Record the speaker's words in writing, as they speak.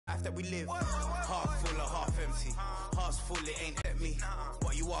life that we live. Half full or half empty. Heart's full, it ain't at me.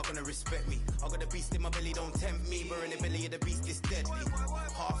 But you are gonna respect me. I got the beast in my belly, don't tempt me. We're in the belly of the beast, is deadly.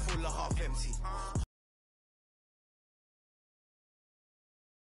 Half full or half empty.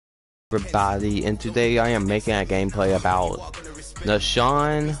 Everybody, and today I am making a gameplay about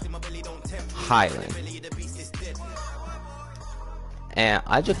Hyland, and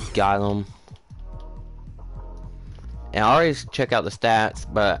I just got him, and I already check out the stats,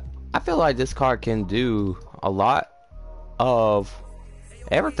 but I feel like this card can do a lot of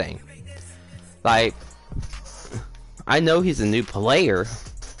everything. Like, I know he's a new player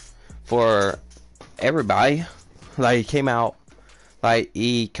for everybody. Like, he came out. Like,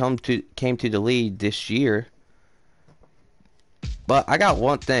 he came to the league this year. But I got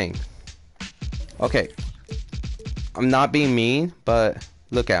one thing. Okay. I'm not being mean, but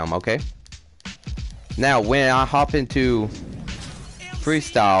look at him, okay? Now, when I hop into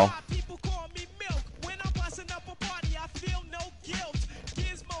freestyle,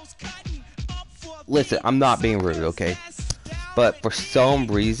 listen, I'm not being rude, okay? But for some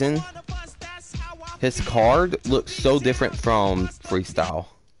reason, his card looks so different from freestyle.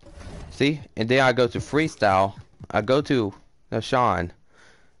 See? And then I go to freestyle. I go to Nashan.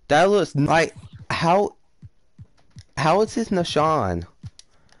 That looks like, how is this Nashan?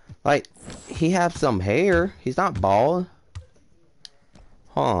 Like, he has some hair. He's not bald.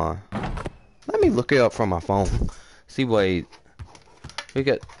 Huh. Let me look it up from my phone. See what we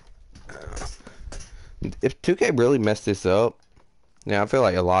got. If 2K really messed this up, yeah, I feel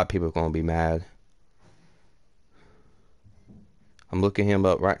like a lot of people are gonna be mad. I'm looking him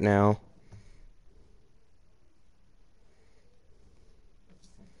up right now.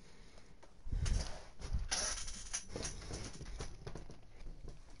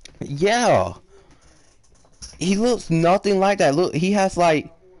 Yeah. He looks nothing like that. Look, he has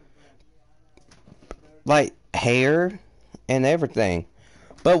like hair and everything.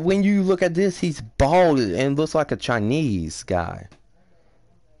 But when you look at this, he's bald and looks like a Chinese guy.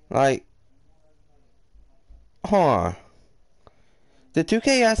 Like, huh. The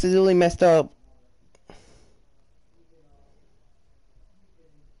 2K accidentally messed up.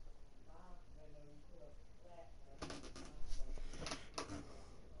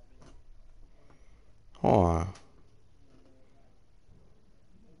 Huh.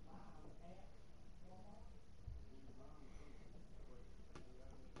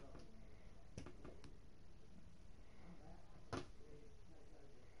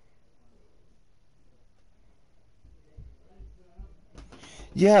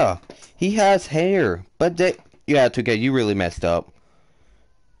 Yeah, he has hair, but yeah, 2K, you really messed up.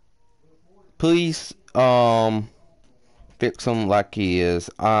 Please, fix him like he is.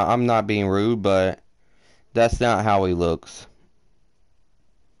 I'm not being rude, but that's not how he looks.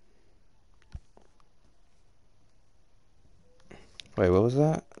 Wait, what was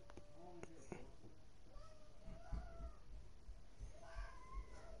that?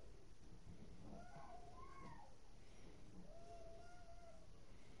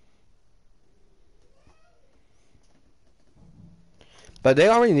 But they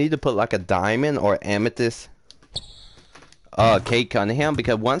already need to put like a diamond or amethyst Kate Cunningham,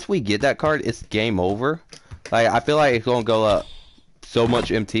 because once we get that card, it's game over. Like, I feel like it's gonna go up so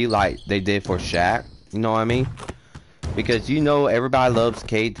much MT like they did for Shaq. You know what I mean? Because you know everybody loves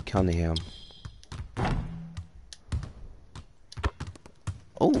Kate Cunningham.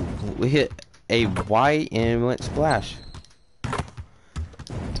 Oh, we hit a white and went splash.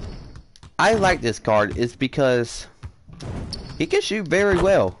 I like this card. It's because he can shoot very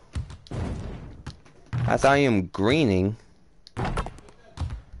well. As I am greening,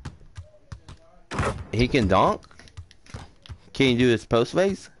 he can dunk. Can he do his post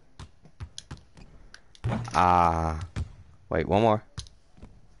phase? Wait, one more.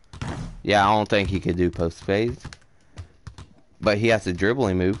 Yeah, I don't think he could do post phase. But he has a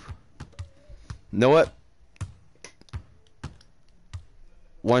dribbling move. You know what?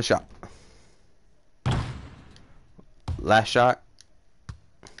 One shot. Last shot.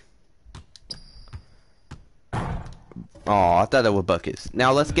 Oh, I thought that was buckets.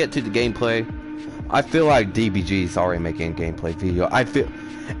 Now let's get to the gameplay. I feel like DBG is already making a gameplay video. I feel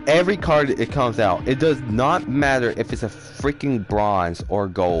every card it comes out, it does not matter if it's a freaking bronze or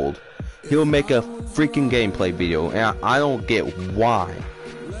gold. He'll make a freaking gameplay video, and I don't get why.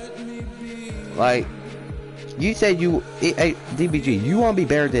 Like, you said DBG, you want to be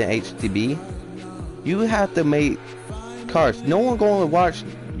better than HTB? You have to make cards. No one going to watch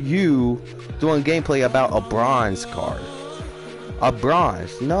you doing gameplay about a bronze card. A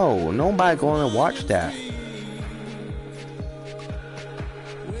bronze. No, nobody going to watch that.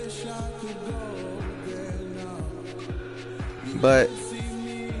 but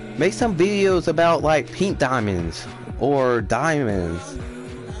make some videos about like pink diamonds or diamonds.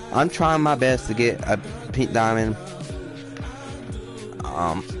 I'm trying my best to get a pink diamond.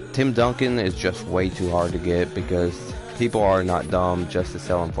 Tim Duncan is just way too hard to get because people are not dumb just to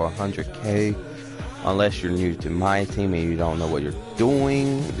sell them for 100K. Unless you're new to my team and you don't know what you're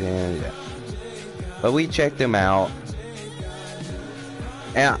doing, then yeah. But we checked them out.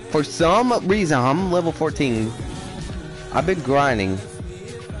 And for some reason, I'm level 14. I've been grinding.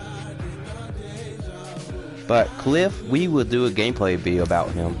 But Cliff, we will do a gameplay video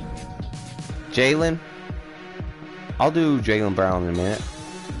about him. Jalen, I'll do Jalen Brown in a minute.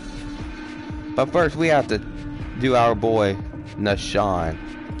 But first, we have to do our boy, Nashawn.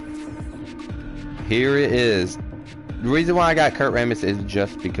 Here it is. The reason why I got Kurt Rambis is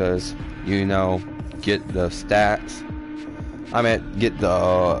just because, you know, get the stats. I meant get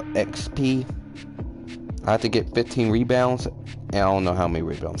the XP. I have to get 15 rebounds, and I don't know how many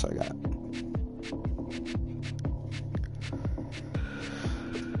rebounds I got.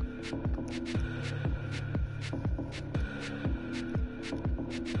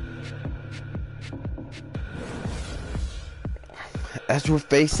 As we're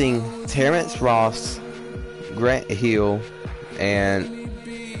facing Terrence Ross, Grant Hill, and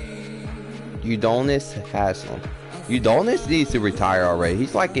Udonis Haslam. Udonis needs to retire already.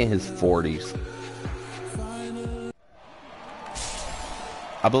 He's like in his 40s.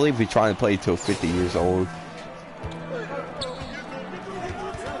 I believe he's trying to play till 50 years old.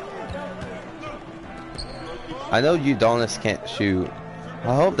 I know Udonis can't shoot.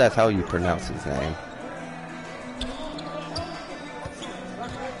 I hope that's how you pronounce his name.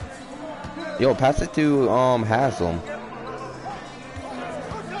 Yo, pass it to Haslam.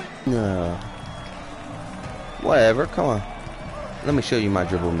 No. Whatever, come on. Let me show you my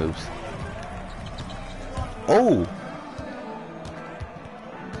dribble moves. Oh!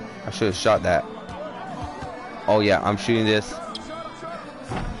 I should have shot that. Oh yeah, I'm shooting this.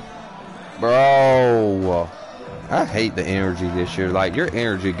 Bro! I hate the energy this year. Like, your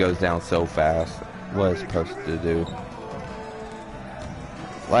energy goes down so fast. What it's supposed to do.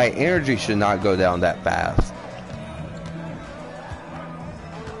 Like, energy should not go down that fast.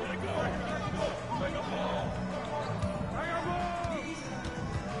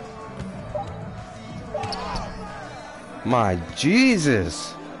 My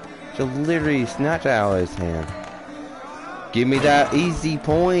Jesus! Just literally snatch it out of his hand. Give me that easy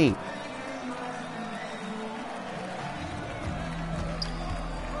point.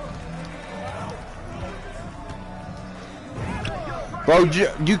 Bro,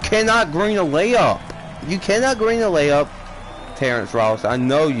 you cannot green a layup. You cannot green a layup, Terrence Ross. I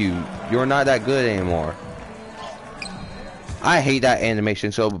know you. You're not that good anymore. I hate that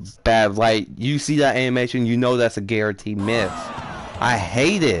animation so bad. Like, you see that animation, you know that's a guaranteed miss. I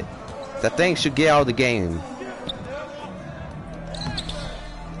hate it. That thing should get out of the game.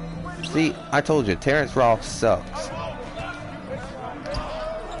 See, I told you, Terrence Ross sucks.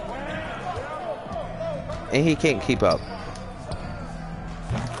 And he can't keep up.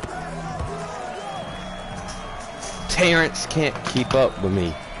 Terrence can't keep up with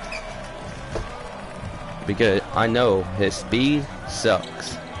me. Because I know his speed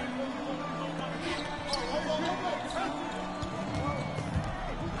sucks.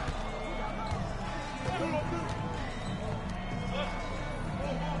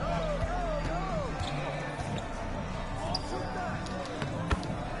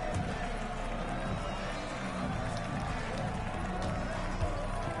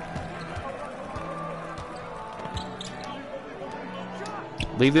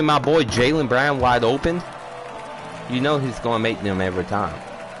 Leaving my boy Jalen Brown wide open. You know he's going to make them every time.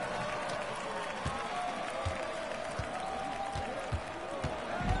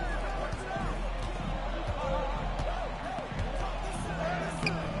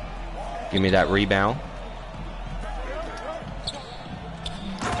 Give me that rebound.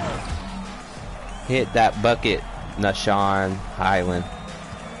 Hit that bucket, Nashawn Hyland.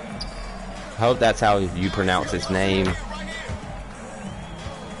 I hope that's how you pronounce his name.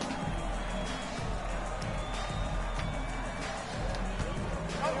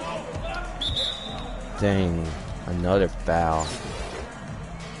 Dang, another foul.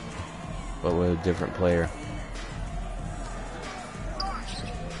 But with a different player.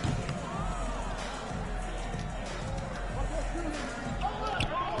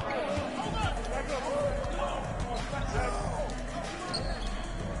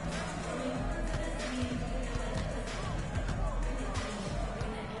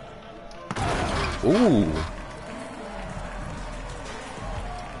 Ooh.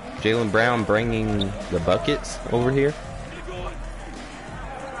 Jalen Brown bringing the buckets over here.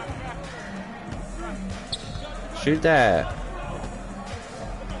 Shoot that.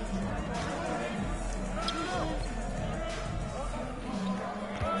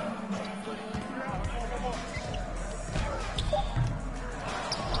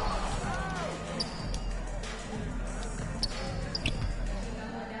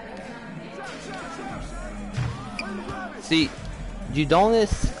 See, you don't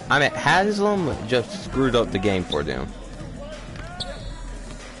notice, I mean, Haslam just screwed up the game for them.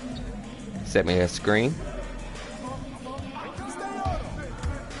 Set me a screen.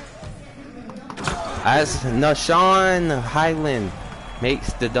 As Nashawn Hyland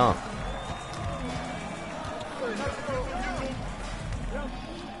makes the dunk.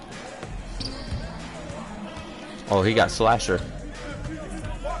 Oh, he got slasher.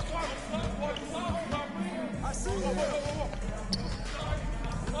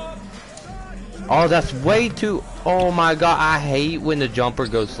 Oh, that's way too... Oh my god, I hate when the jumper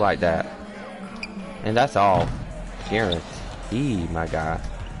goes like that. And that's all. Guarantee, my god.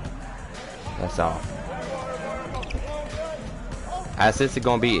 That's all. As this is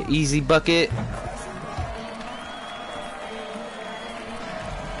gonna be an easy bucket.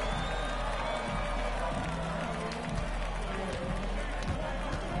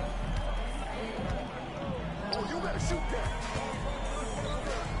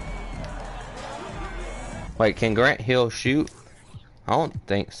 Wait, can Grant Hill shoot? I don't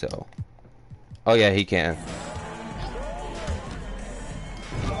think so. Oh yeah, he can.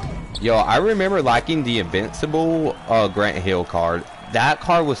 Yo, I remember liking the Invincible Grant Hill card. That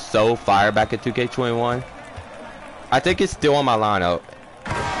card was so fire back at 2K21. I think it's still on my lineup.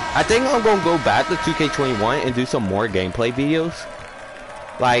 I think I'm gonna go back to 2K21 and do some more gameplay videos.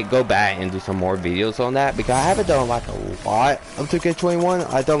 Like, go back and do some more videos on that, because I haven't done like a lot of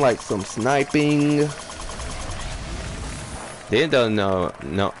 2K21. I've done like some sniping. Didn't done no.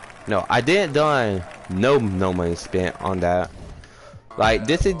 I didn't done no money spent on that. Like,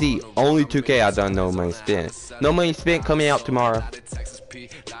 this is the only 2K I've done no money spent. No money spent coming out tomorrow.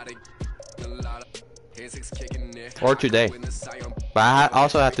 Or today. But I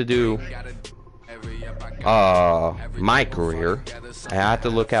also have to do my career. And I have to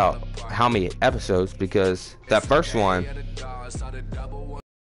look out how many episodes, because that first one,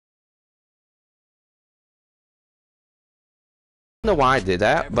 I don't know why I did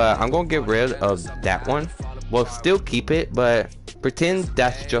that, but I'm gonna get rid of that one. We'll still keep it, but pretend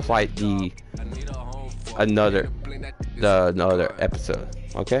that's just like the another episode,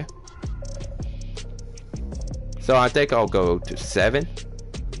 okay? So I think I'll go to 7.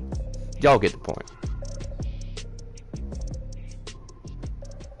 Y'all get the point.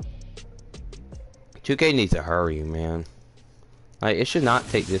 $2K needs to hurry, man. Like, it should not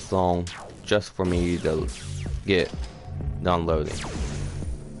take this long just for me to get done loading.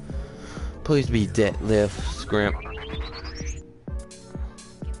 Please be deadlift, scrimp.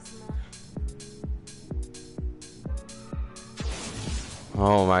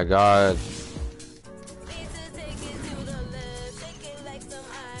 Oh my god.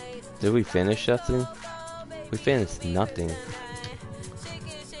 Did we finish something? We finished nothing.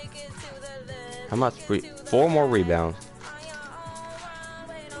 How much? 4 more rebounds.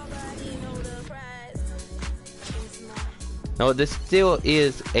 No, this still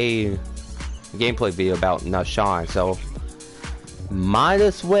is a gameplay video about Nashawn, so might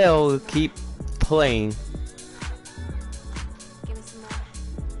as well keep playing.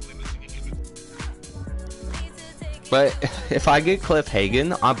 But if I get Cliff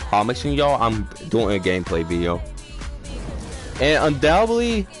Hagan, I'm promising y'all I'm doing a gameplay video. And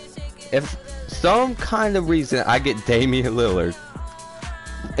undoubtedly, if some kind of reason I get Damian Lillard,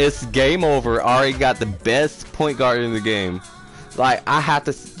 it's game over. I already got the best point guard in the game. Like,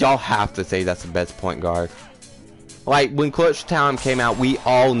 y'all have to say that's the best point guard. Like, when Clutch Time came out, we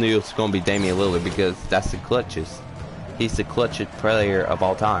all knew it was going to be Damian Lillard, because that's the clutchest. He's the clutchest player of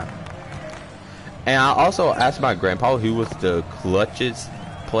all time. And I also asked my grandpa who was the clutchest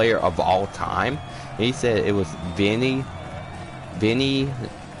player of all time. And he said it was Vinny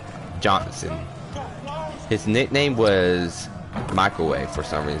Johnson. His nickname was Microwave for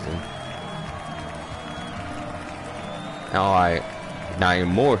some reason. And I'm like, not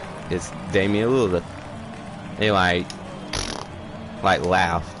anymore. It's Damian Lillard. And he like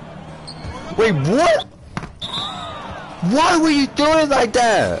laughed. Wait, what? Why were you doing like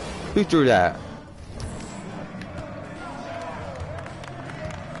that? Who threw that?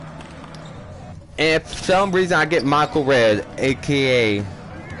 And for some reason I get Michael Red, aka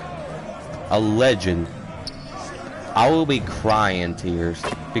a legend, I will be crying tears,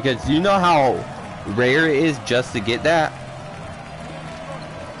 because you know how rare it is just to get that.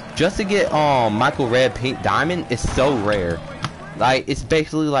 just to get Michael Red Pink Diamond is so rare. Like, it's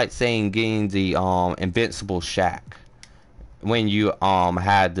basically like saying getting the Invincible Shack when you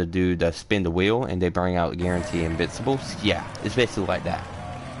had to do the spin the wheel and they bring out guarantee invincibles. Yeah, it's basically like that.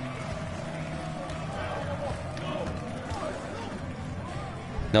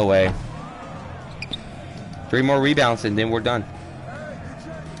 No way. 3 more rebounds and then we're done.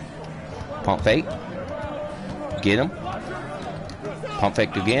 Pump fake. Get him. Pump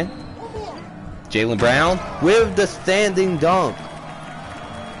fake again. Jaylen Brown with the standing dunk.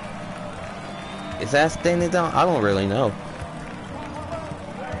 Is that standing dunk? I don't really know.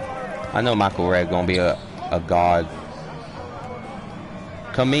 I know Michael Red gonna be a god.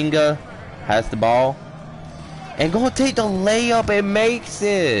 Kuminga has the ball and gonna take the layup and makes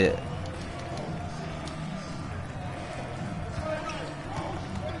it.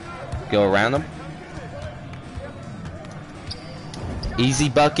 Go around him. Easy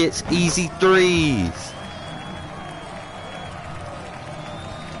buckets, easy threes.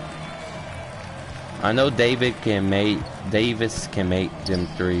 I know Davis can make them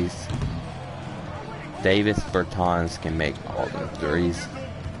threes. Davis Bertans can make all them threes.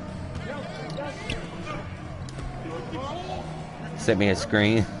 Sent me a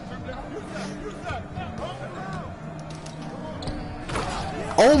screen.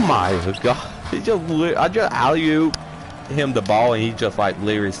 Oh my god! I just alley-ooped him the ball and he just like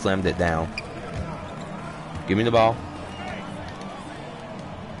literally slammed it down. Give me the ball.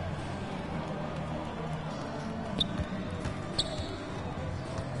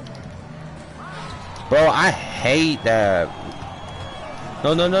 Bro, I hate that.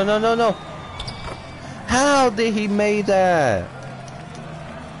 No, no, no, no, no, no. How did he make that?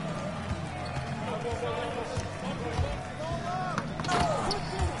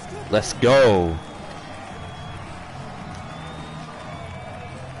 Let's go.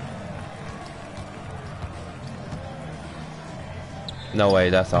 No way,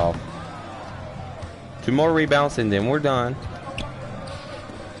 that's all. 2 more rebounds and then we're done.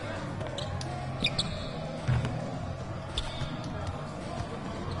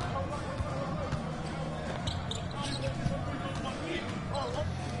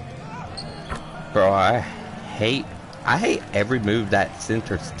 Bro, I hate every move that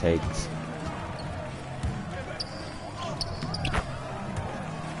Centers takes.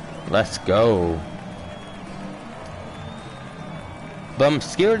 Let's go. But I'm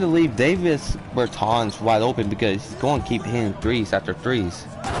scared to leave Davis Bertans wide open because he's going to keep hitting threes after threes.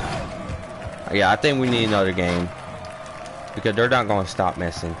 Yeah, I think we need another game because they're not going to stop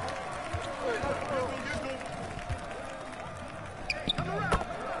missing.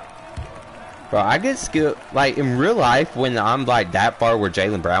 Bro, I get skilled, like in real life when I'm like that far where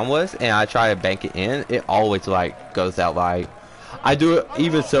Jaylen Brown was and I try to bank it in, it always like goes out like, I do it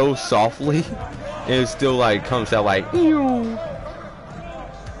even so softly and it still like comes out like, ew.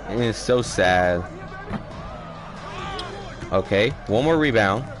 And it's so sad. Okay, 1 more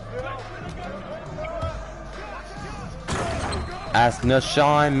rebound. As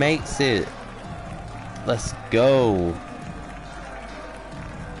Nashawn makes it. Let's go.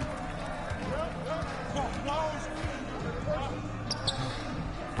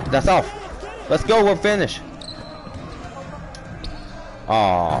 That's off. Let's go, we're finished.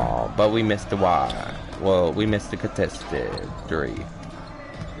 Oh, but we missed the Y. Well, we missed the contested 3.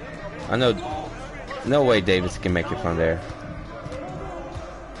 I know, no way Davis can make it from there.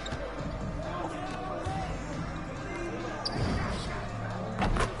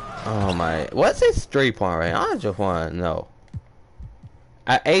 Oh my, what's his 3-point rate? I just want to know.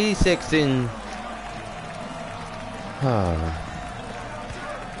 At 86 in...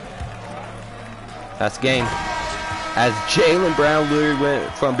 That's game. As Jaylen Brown literally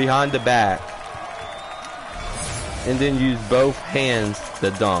went from behind the back and then used both hands to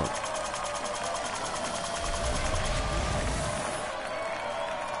dunk.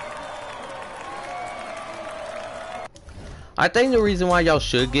 I think the reason why y'all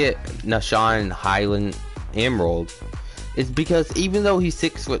should get Nashawn Hyland Emerald is because even though he's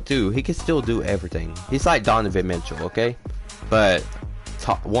 6'2", he can still do everything. He's like Donovan Mitchell, okay? But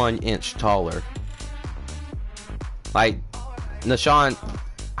 1 inch taller. Like, Nashawn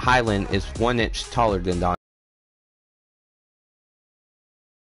Hyland is 1 inch taller than Donovan.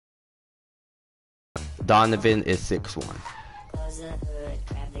 Donovan is 6'1". Close the hood,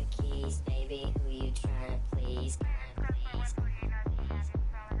 grab the keys, baby, who you trying to please?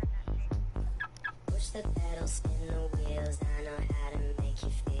 Push the pedal, spin the wheels, I know how to make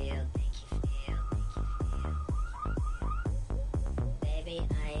you feel, Baby,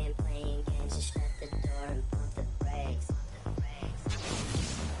 I ain't playing games, just shut the door and pump the brakes.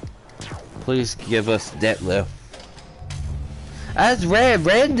 Please give us deadlift. As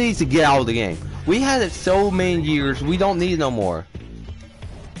Red needs to get out of the game. We had it so many years, we don't need it no more.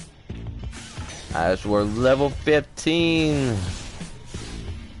 As we're level 15.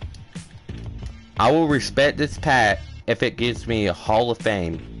 I will respect this pack if it gives me a Hall of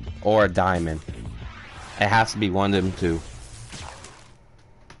Fame or a diamond. It has to be one of them two.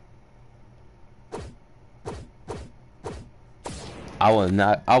 I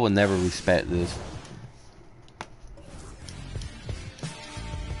will never respect this.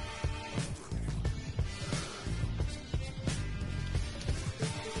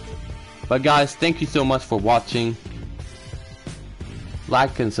 But guys, thank you so much for watching.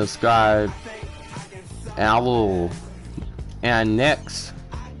 Like and subscribe. And next,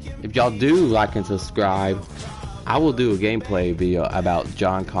 if y'all do like and subscribe, I will do a gameplay video about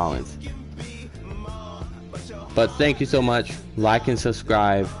John Collins. But thank you so much. Like and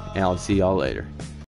subscribe, and I'll see y'all later.